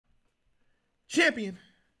champion.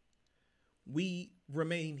 We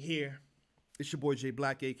remain here. It's your boy Jay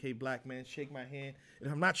Black, aka Black Man. Shake my hand. And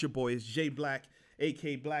if I'm not your boy, it's Jay Black,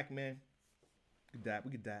 aka Black Man. We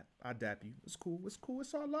can dap. I dap you. It's cool. It's cool.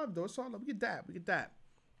 It's all love though. It's all love. We can dap.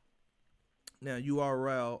 Now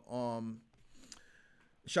URL.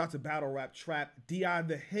 Shout out to Battle Rap Trap. D.I.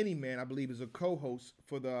 the Henny Man, I believe, is a co-host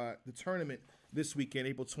for the tournament this weekend,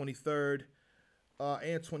 April 23rd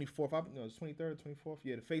and 24th. No, it's 23rd, 24th.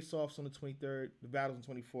 Yeah, the face-offs on the 23rd. The battles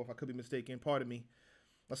on the 24th. I could be mistaken. Pardon me.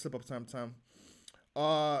 I slip up time to time.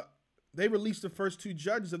 They released the first two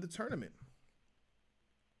judges of the tournament.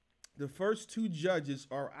 The first two judges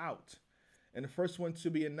are out. And the first one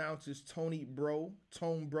to be announced is Tone Bro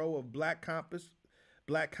of Black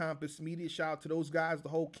Compass Media. Shout out to those guys, the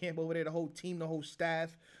whole camp over there, the whole team, the whole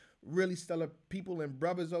staff. Really stellar people and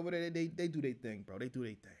brothers over there. They do their thing, bro. They do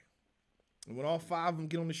their thing. And when all five of them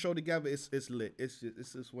get on the show together, it's lit. It's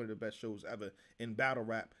just one of the best shows ever in battle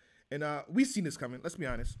rap. And we seen this coming. Let's be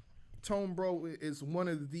honest. Tone Bro is one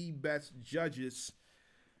of the best judges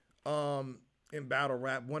in battle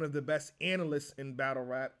rap. One of the best analysts in battle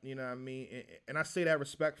rap. You know what I mean? And I say that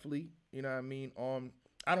respectfully. You know what I mean?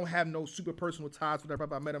 I don't have no super personal ties with that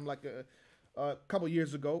rapper. I met him like a couple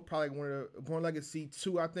years ago, probably one of the Born Legacy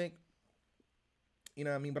 2, I think. You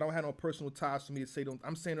know what I mean? But I don't have no personal ties for me to say.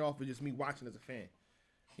 I'm saying it off of just me watching as a fan.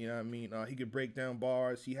 You know what I mean? He could break down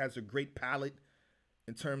bars. He has a great palate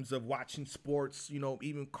in terms of watching sports, you know,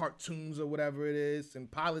 even cartoons or whatever it is, and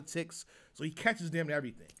politics. So he catches damn near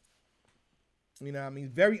everything. You know what I mean?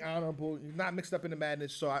 Very honorable. He's not mixed up in the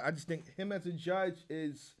madness. So I just think him as a judge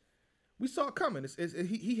is... We saw it coming.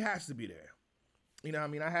 He has to be there. You know what I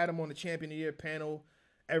mean? I had him on the Champion of the Year panel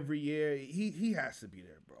every year. He has to be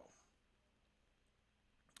there, bro.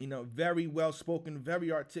 You know, very well-spoken,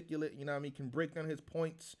 very articulate. You know what I mean? Can break down his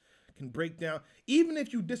points. Can break down. Even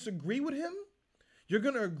if you disagree with him, you're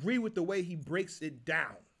going to agree with the way he breaks it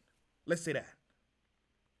down. Let's say that.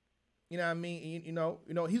 You know what I mean? You know,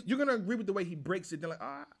 you're going to agree with the way he breaks it down. Like,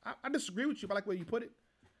 I disagree with you, but I like the way you put it.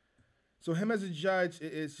 So him as a judge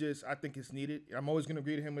is just, I think it's needed. I'm always going to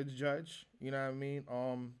agree to him as a judge. You know what I mean?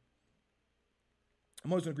 I'm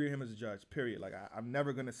always going to agree with him as a judge, period. Like, I'm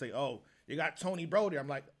never going to say, oh, you got Tone Bro there. I'm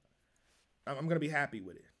like, I'm going to be happy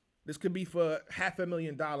with it. This could be for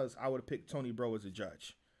 $500,000. I would have picked Tone Bro as a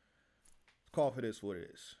judge. Call for this what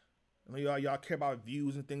it is. I mean, y'all care about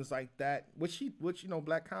views and things like that, which you know,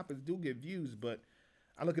 Black Compass do get views, but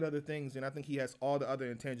I look at other things, and I think he has all the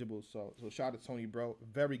other intangibles. So shout out to Tone Bro.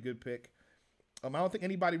 Very good pick. I don't think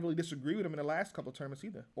anybody really disagreed with him in the last couple of tournaments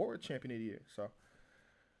either, or a Champion of the Year. So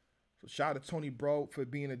shout out to Tone Bro for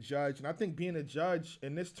being a judge. And I think being a judge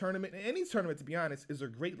in this tournament, in any tournament, to be honest, is a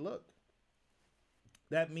great look.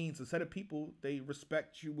 That means a set of people, they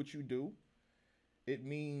respect you, what you do. It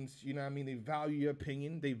means, you know what I mean, they value your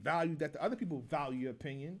opinion. They value that the other people value your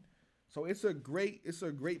opinion. So it's a great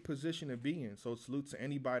position to be in. So salute to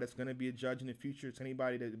anybody that's gonna be a judge in the future. It's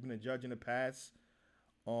anybody that's been a judge in the past.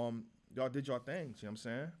 Y'all did y'all things, you know what I'm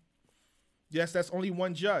saying? Yes, that's only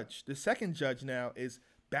one judge. The second judge now is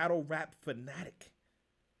Battle Rap Fanatic.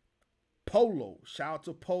 Polo. Shout out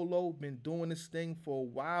to Polo. Been doing this thing for a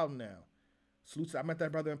while now. Salute to, I met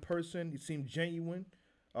that brother in person. He seemed genuine.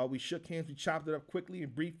 We shook hands. We chopped it up quickly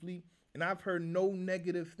and briefly. And I've heard no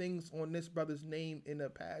negative things on this brother's name in the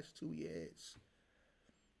past 2 years.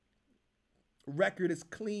 Record is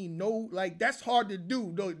clean. No, like, that's hard to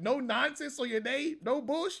do. No nonsense on your name. No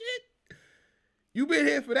bullshit. You been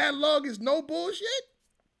here for that long. It's no bullshit.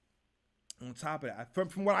 On top of that,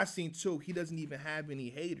 from what I've seen too, he doesn't even have any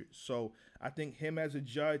haters. So I think him as a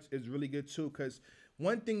judge is really good too. Because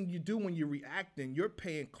one thing you do when you're reacting, you're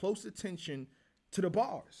paying close attention to the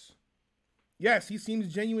bars. Yes, he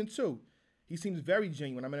seems genuine too. He seems very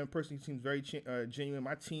genuine. I met him in person. He seems very genuine.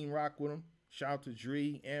 My team rock with him. Shout out to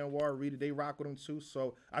Dree, Anwar, Rita. They rock with him too.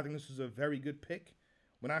 So I think this is a very good pick.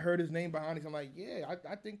 When I heard his name behind it, I'm like, yeah,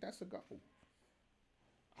 I think that's a go.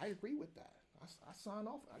 I agree with that. I sign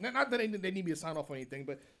off. Not that they need me to sign off on anything,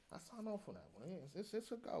 but I sign off on that one.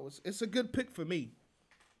 It's a go. It's a good pick for me.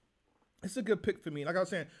 It's a good pick for me. Like I was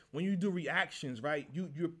saying, when you do reactions, right?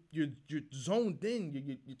 You're zoned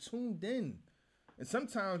in. You're tuned in, and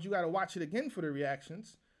sometimes you got to watch it again for the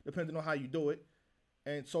reactions, depending on how you do it.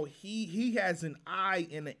 And so he has an eye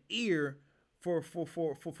and an ear for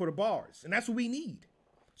the bars, and that's what we need.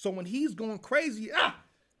 So when he's going crazy, you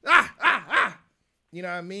know what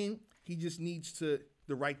I mean? He just needs to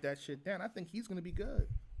write that shit down. I think he's gonna be good.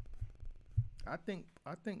 I think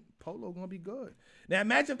Polo gonna be good. Now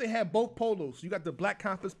imagine if they had both polos. You got the Black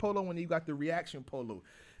Compass polo and you got the Reaction polo.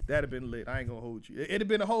 That'd have been lit. I ain't gonna hold you. It'd have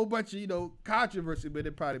been a whole bunch of controversy, but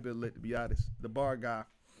it'd probably been lit, to be honest. The bar guy.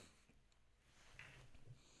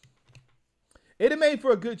 It'd have made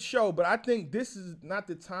for a good show, but I think this is not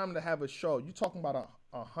the time to have a show. You talking about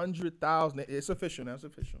 100,000? It's official now. It's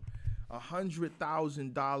official.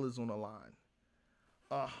 $100,000 on the line.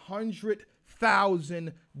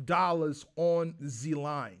 $100,000 on the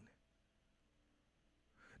line.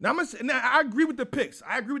 Now I agree with the picks.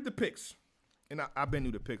 And I've been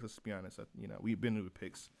through the picks. Let's be honest. We've been through the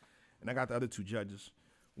picks, and I got the other two judges.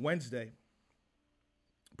 Wednesday,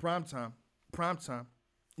 primetime.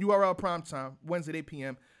 URL primetime, Wednesday at 8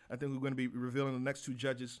 p.m. I think we're going to be revealing the next two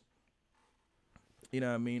judges. You know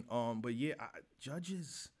what I mean? But yeah,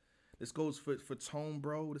 judges. This goes for Tone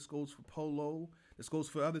Bro. This goes for Polo. This goes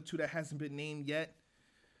for the other two that hasn't been named yet.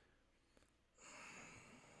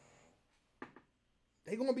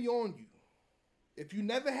 They're going to be on you. If you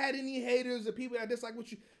never had any haters or people that dislike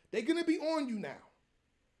what you, they're going to be on you now.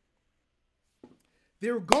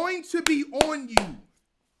 They're going to be on you.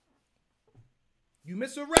 You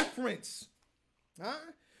miss a reference. Huh?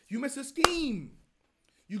 You miss a scheme.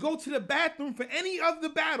 You go to the bathroom for any of the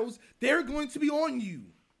battles, they're going to be on you.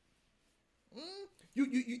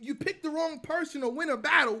 You pick the wrong person to win a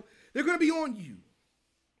battle, they're going to be on you.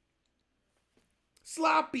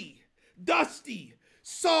 Sloppy, dusty,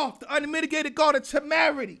 soft, unmitigated guard of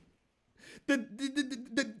temerity. The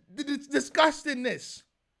disgustingness.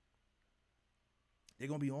 They're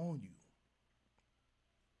going to be on you.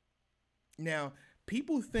 Now,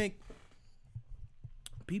 people think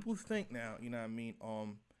now, you know what I mean?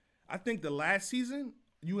 I think the last season,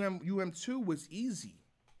 UM2 was easy.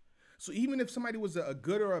 So even if somebody was a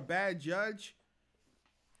good or a bad judge,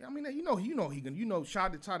 I mean,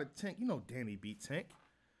 shout out to Tink, Danny beat Tink.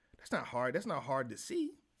 That's not hard. That's not hard to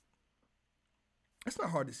see. That's not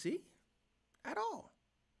hard to see at all.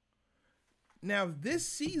 Now, this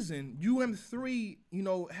season, UM3,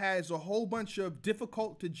 has a whole bunch of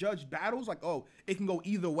difficult to judge battles. Like, it can go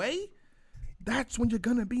either way. That's when you're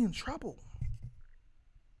going to be in trouble.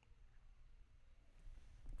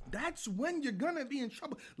 That's when you're going to be in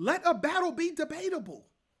trouble. Let a battle be debatable.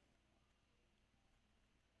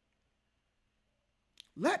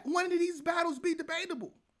 Let one of these battles be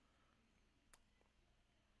debatable.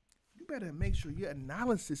 You better make sure your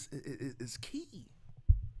analysis is key.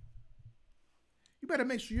 You better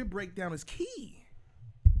make sure your breakdown is key.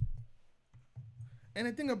 And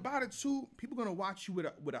the thing about it, too, people are going to watch you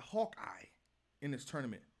with a hawk eye in this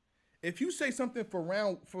tournament. If you say something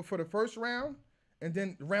for the first round, and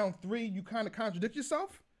then round 3, you kind of contradict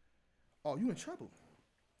yourself, you in trouble.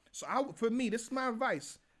 So for me, this is my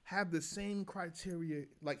advice. Have the same criteria,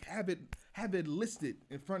 like have it listed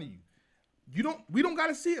in front of you. We don't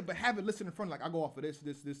gotta see it, but have it listed in front. Like I go off of this,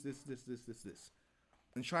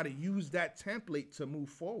 and try to use that template to move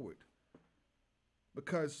forward.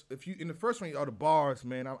 Because if you in the first one, the bars,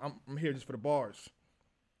 man, I'm here just for the bars.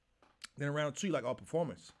 Then in round 2, you like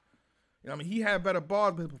performance. He had better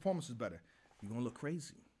bars, but his performance is better. You're gonna look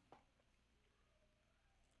crazy.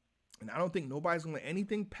 And I don't think nobody's gonna let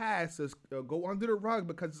anything pass us go under the rug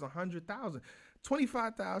because it's 100,000.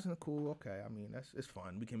 25,000, cool, okay. It's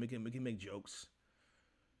fun. We can make jokes.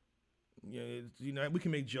 Yeah, we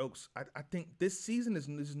can make jokes. I think this season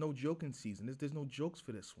is no joking season. There's no jokes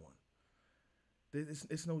for this one.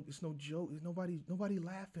 It's no joke. There's nobody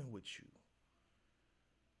laughing with you.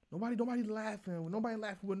 Nobody laughing. Nobody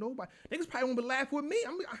laughing with nobody. Niggas probably won't be laughing with me.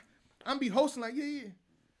 I'm be hosting like yeah.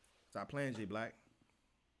 Stop playing, J Black.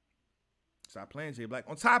 Stop playing, J Black.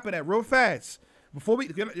 On top of that, real fast,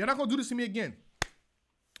 you're not gonna do this to me again.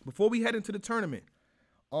 Before we head into the tournament,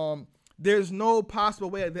 there's no possible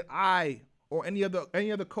way that I or any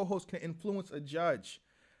other co-host can influence a judge.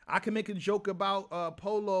 I can make a joke about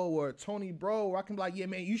Polo or Tony Bro, or I can be like, yeah,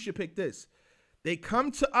 man, you should pick this. They come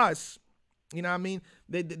to us, you know what I mean?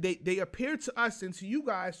 They appear to us and to you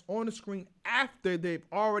guys on the screen after they've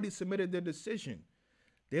already submitted their decision.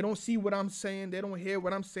 They don't see what I'm saying. They don't hear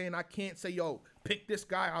what I'm saying. I can't say, yo, pick this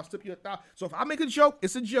guy. I'll slip you $1,000. So if I make a joke,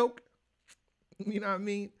 it's a joke. You know what I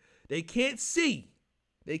mean? They can't see.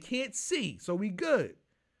 They can't see. So we good.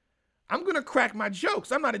 I'm going to crack my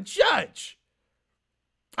jokes. I'm not a judge.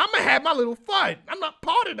 I'm going to have my little fun. I'm not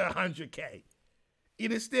part of the 100K. You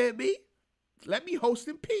understand me? Let me host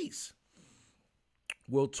in peace.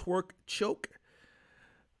 Will twerk choke?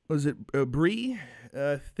 Was it Bree?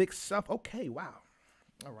 Thick stuff? Okay, wow.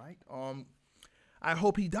 All right. I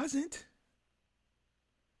hope he doesn't.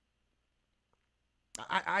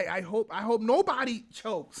 I hope nobody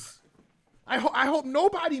chokes. I hope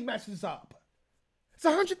nobody messes up. It's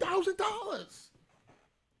 $100,000.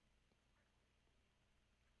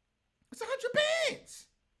 It's 100 bands.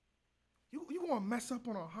 You gonna mess up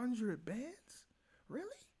on 100 bands? Really?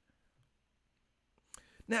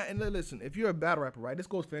 Now, and listen, if you're a battle rapper, right? This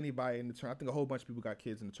goes for anybody in the tournament. I think a whole bunch of people got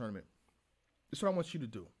kids in the tournament. This is what I want you to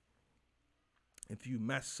do. If you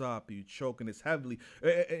mess up, you choke, and it's heavily,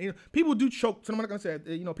 people do choke. So I'm not gonna say,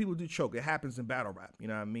 people do choke. It happens in battle rap. You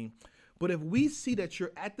know what I mean? But if we see that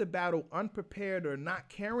you're at the battle unprepared or not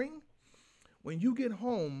caring, when you get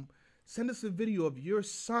home, send us a video of your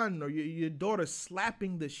son or your daughter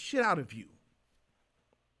slapping the shit out of you.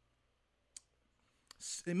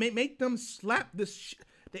 Make them slap the shit.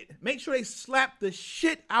 Make sure they slap the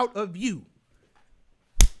shit out of you.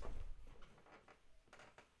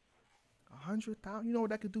 100,000. You know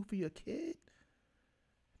what that could do for your kid?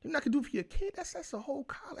 You know what that could do for your kid? That's a whole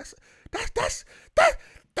college. That's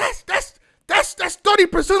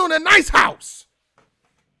 30% on a nice house.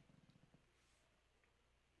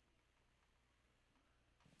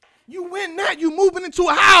 You win that, you moving into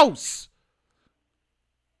a house.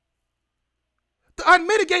 The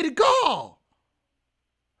unmitigated gall.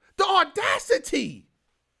 The audacity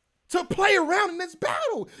to play around in this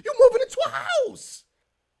battle. You moving into a house.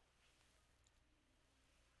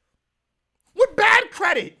 With bad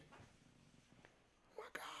credit. Oh my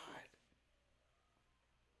God.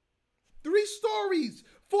 3 stories,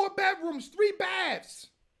 4 bedrooms, 3 baths.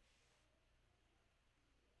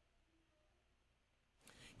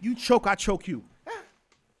 You choke, I choke you. Ah.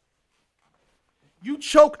 You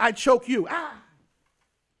choke, I choke you. Ah.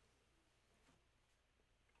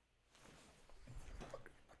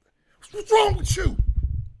 What's wrong with you?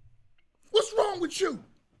 What's wrong with you?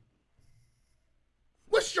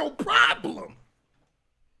 What's your problem?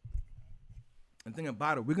 And think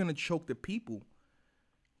about it, we're going to choke the people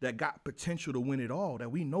that got potential to win it all,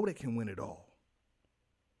 that we know they can win it all.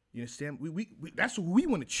 You understand? We that's what we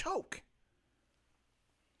want to choke.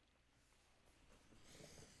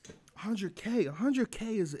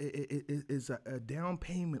 100K is a down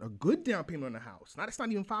payment, a good down payment on the house. It's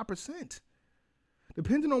not even 5%.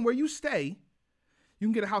 Depending on where you stay, you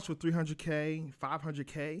can get a house for 300K,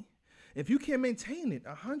 500K. If you can't maintain it,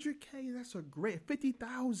 100K, that's a great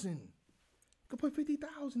 50,000. You can put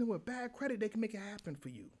 50,000 in with bad credit, they can make it happen for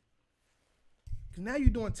you. Because now you're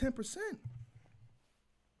doing 10%.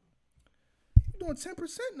 You're doing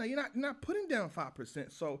 10% now. You're not putting down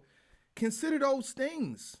 5%. So consider those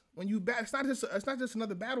things when you bat. It's not just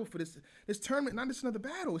another battle for this tournament. Not just another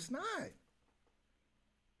battle. It's not.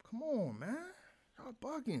 Come on, man. Y'all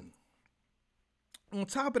bugging. On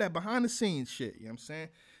top of that, behind the scenes shit, you know what I'm saying?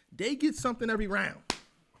 They get something every round.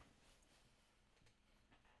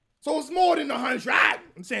 So it's more than 100.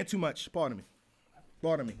 I'm saying too much. Pardon me.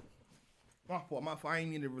 My fault. I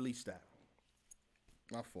ain't need to release that.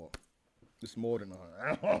 My fault. It's more than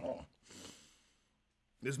 100.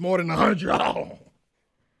 It's more than 100.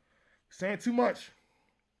 Saying too much.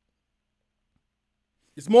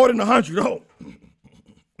 It's more than 100.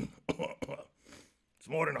 It's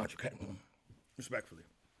more than 100. Okay. Respectfully.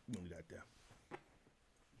 You don't do that there.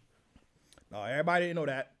 No, everybody didn't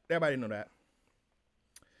know that.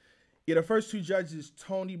 Yeah, the first 2 judges,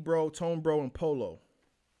 Tone Bro, and Polo.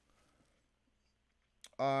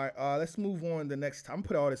 All right, let's move on to the next time. I'm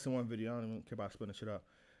put all this in one video. I don't even care about splitting shit up.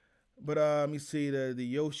 But let me see the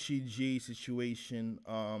Yoshi G situation.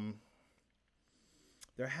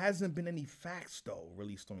 There hasn't been any facts though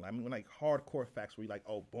released online. I mean, like hardcore facts where you're like,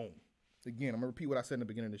 oh, boom. Again, I'm gonna repeat what I said in the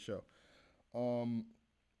beginning of the show.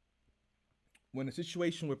 When the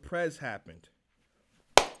situation with Prez happened,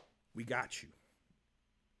 we got you.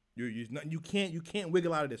 You can't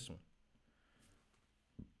wiggle out of this one.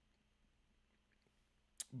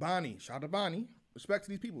 Bonnie, shout out to Bonnie. Respect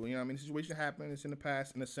to these people. You know what I mean? The situation happened. It's in the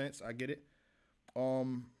past, in a sense. I get it.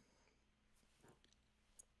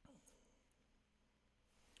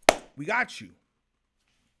 We got you.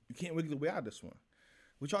 You can't wiggle the way out of this one.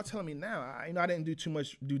 What y'all telling me now? I didn't do too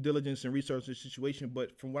much due diligence and research in the situation,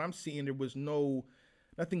 but from what I'm seeing, there was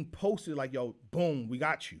nothing posted like, yo, boom, we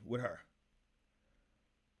got you with her.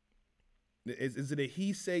 Is it a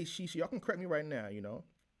he say, she say? Y'all can correct me right now, you know.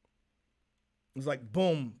 It's like,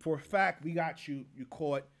 boom, for a fact, we got you. You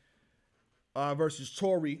caught versus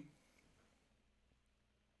Tory.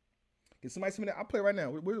 Can somebody submit that? I'll play right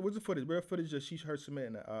now. Where's the footage? Where's the footage that she heard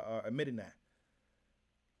submitting admitting that?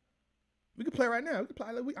 We can play right now. We can play.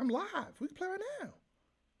 I'm live. We can play right now.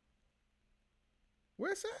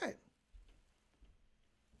 Where's that?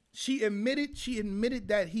 She admitted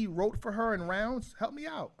that he wrote for her in rounds. Help me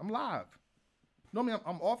out. I'm live. Normally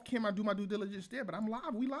I'm off camera. I do my due diligence there, but I'm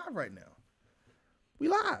live. We live right now. We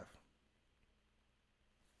live.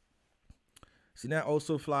 See, now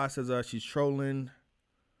also Fly says she's trolling.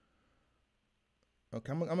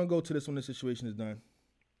 Okay, I'm gonna go to this when the situation is done.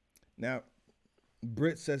 Now,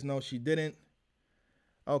 Britt says no, she didn't.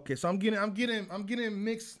 Okay, so I'm getting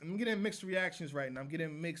mixed reactions right now. I'm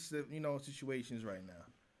getting mixed, situations right now.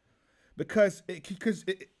 Because here's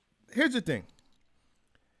the thing.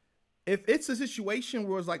 If it's a situation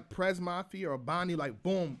where it's like Prez Mafia or Bonnie, like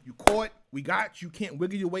boom, you caught, we got you, can't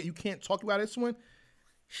wiggle your way, you can't talk about this one.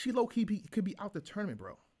 She low-key could be out the tournament,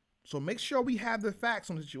 bro. So make sure we have the facts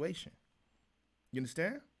on the situation. You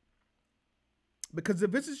understand? Because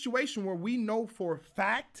if it's a situation where we know for a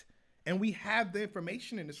fact and we have the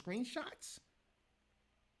information in the screenshots,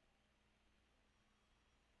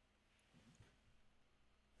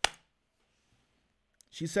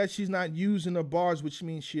 she said she's not using the bars, which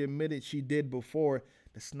means she admitted she did before.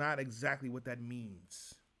 That's not exactly what that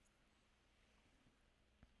means.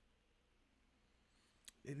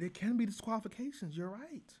 There can be disqualifications. You're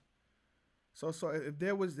right. So if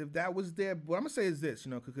that was there, what I'm gonna say is this,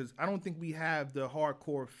 because I don't think we have the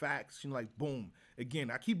hardcore facts. Like boom.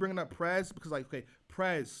 Again, I keep bringing up Prez because like okay,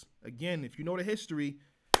 Prez again. If you know the history,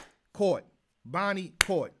 caught. Bonnie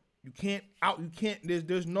caught. You can't.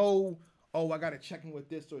 There's no. Oh, I gotta check in with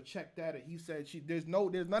this or check that. Or he said she. There's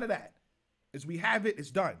none of that. As we have it,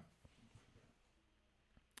 it's done.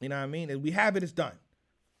 You know what I mean? As we have it, it's done.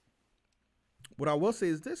 What I will say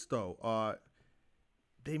is this though,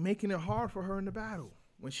 they making it hard for her in the battle.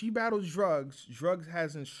 When she battles Drugs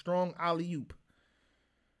has a strong alley-oop.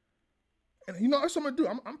 And that's what I'm gonna do.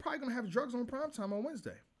 I'm probably gonna have Drugs on primetime on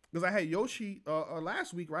Wednesday. Because I had Yoshi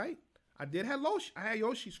last week, right? I had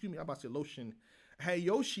Yoshi, excuse me, I'm about to say lotion. I had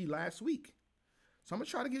Yoshi last week. So I'm gonna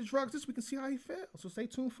try to get Drugs this week and see how he feels. So stay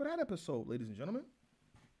tuned for that episode, ladies and gentlemen.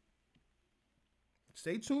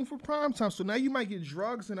 Stay tuned for primetime. So now you might get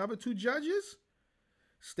Drugs and other two judges.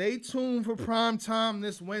 Stay tuned for primetime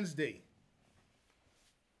this Wednesday.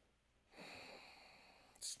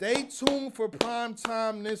 Stay tuned for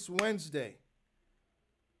primetime this Wednesday.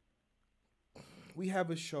 We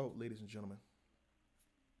have a show, ladies and gentlemen.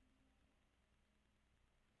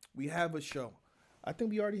 We have a show. I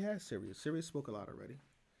think we already had Sirius. Sirius spoke a lot already.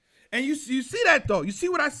 And you see that, though. You see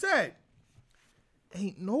what I said?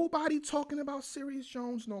 Ain't nobody talking about Sirius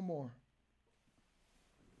Jones no more.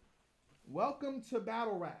 Welcome to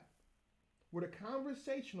Battle Rap, where the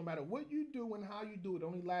conversation, no matter what you do and how you do it,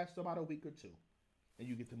 only lasts about a week or two, and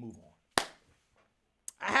you get to move on.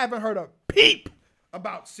 I haven't heard a peep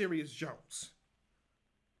about Sirius Jones.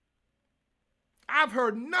 I've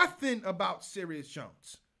heard nothing about Sirius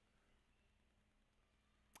Jones.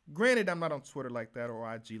 Granted, I'm not on Twitter like that or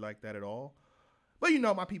IG like that at all, but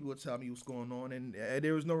my people will tell me what's going on, and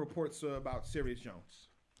there was no reports about Sirius Jones.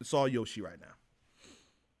 It's all Yoshi right now.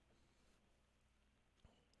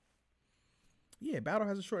 Yeah, battle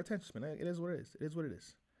has a short attention span. It is what it is. It is what it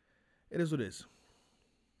is. It is what it is.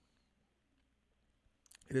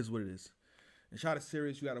 It is what it is. And shout out to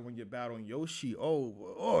Sirius, you got to win your battle. And Yoshi, oh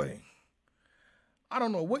boy. I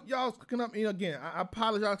don't know what y'all's cooking up. Again, I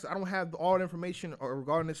apologize. I don't have all the information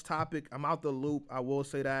regarding this topic. I'm out the loop. I will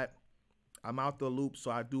say that. I'm out the loop, so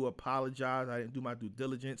I do apologize. I didn't do my due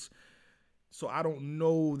diligence. So I don't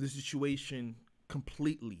know the situation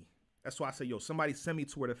completely. That's why I say, somebody send me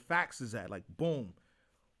to where the facts is at. Like, boom.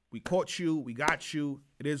 We caught you. We got you.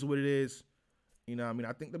 It is what it is. I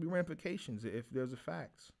think there'll be ramifications if there's a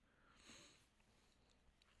facts.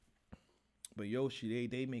 But Yoshi,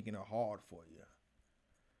 they making it hard for you.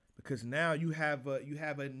 Because now you have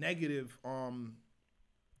a negative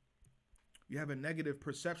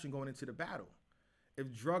perception going into the battle.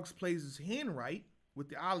 If Drugs plays his hand right with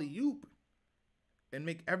the alley-oop and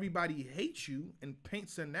make everybody hate you and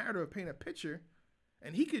paints a narrative, paint a picture,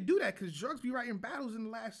 and he could do that because Drugs be writing battles in the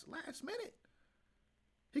last minute.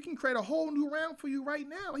 He can create a whole new round for you right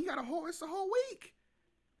now. It's a whole week.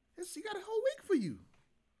 He got a whole week for you.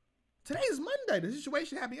 Today is Monday. The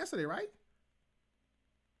situation happened yesterday, right?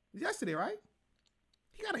 Yesterday, right?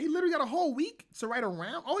 He literally got a whole week to write a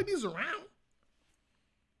round. All he needs is a round.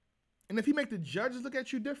 And if he make the judges look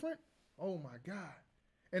at you different, oh my God.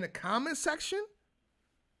 In the comment section,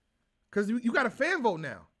 because you got a fan vote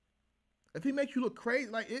now. If he make you look crazy,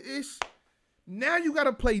 like it's now you got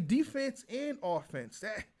to play defense and offense.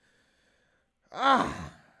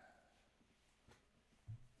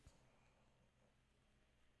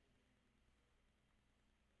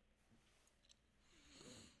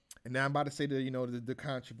 And now I'm about to say the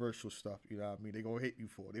controversial stuff. You know what I mean? They're going to hate you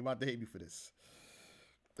for it. They're about to hate me for this.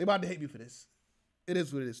 They're about to hate me for this. It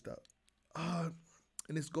is what it is, though. And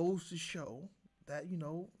this goes to show that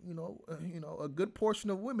a good portion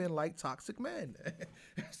of women like toxic men.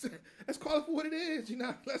 Let's call it for what it is.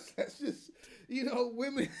 Let's just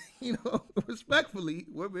women. Respectfully,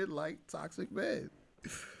 women like toxic men.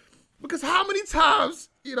 Because how many times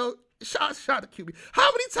shot to QB?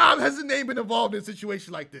 How many times has the name been involved in a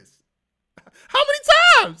situation like this? How many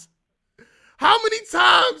times? How many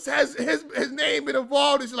times has his name been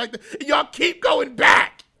involved in shit like that? And y'all keep going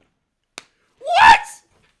back. What?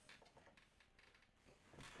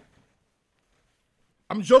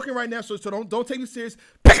 I'm joking right now, so don't take me serious.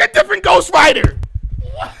 Pick a different Ghost Rider.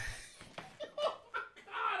 What?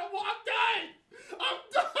 Oh my God,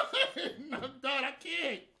 I'm done. I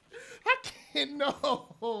can't.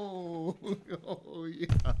 No. Oh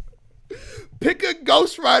yeah. Pick a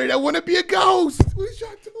Ghost Rider that want to be a ghost. What is y'all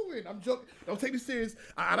doing? I'm joking. Don't take me serious.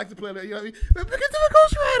 I like to play that. You know what I mean? Pick a different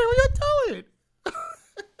Ghost Rider. What y'all doing?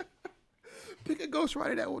 Pick a Ghost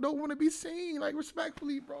Rider that don't want to be seen. Like,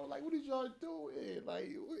 respectfully, bro. Like, what is y'all doing?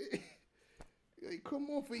 Like, come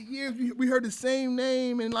on. For years, we heard the same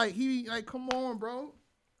name. And, come on, bro.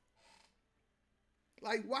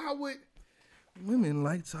 Like, why would women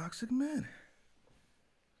like toxic men?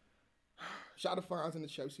 Shout out to Fonz in the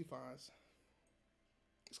Chelsea Fonz.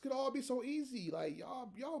 This could all be so easy. Like,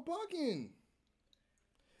 y'all bugging.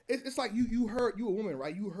 It's like you heard, you a woman,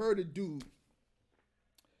 right? You heard a dude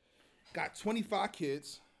got 25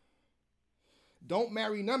 kids, don't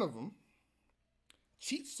marry none of them,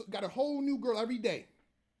 cheats, got a whole new girl every day,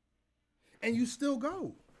 and you still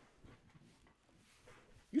go.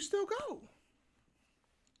 You still go.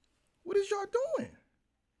 What is y'all doing?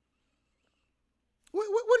 What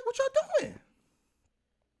y'all doing?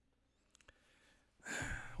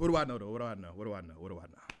 What do I know, though? What do I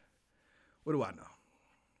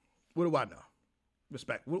know?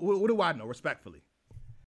 Respect. What do I know, respectfully?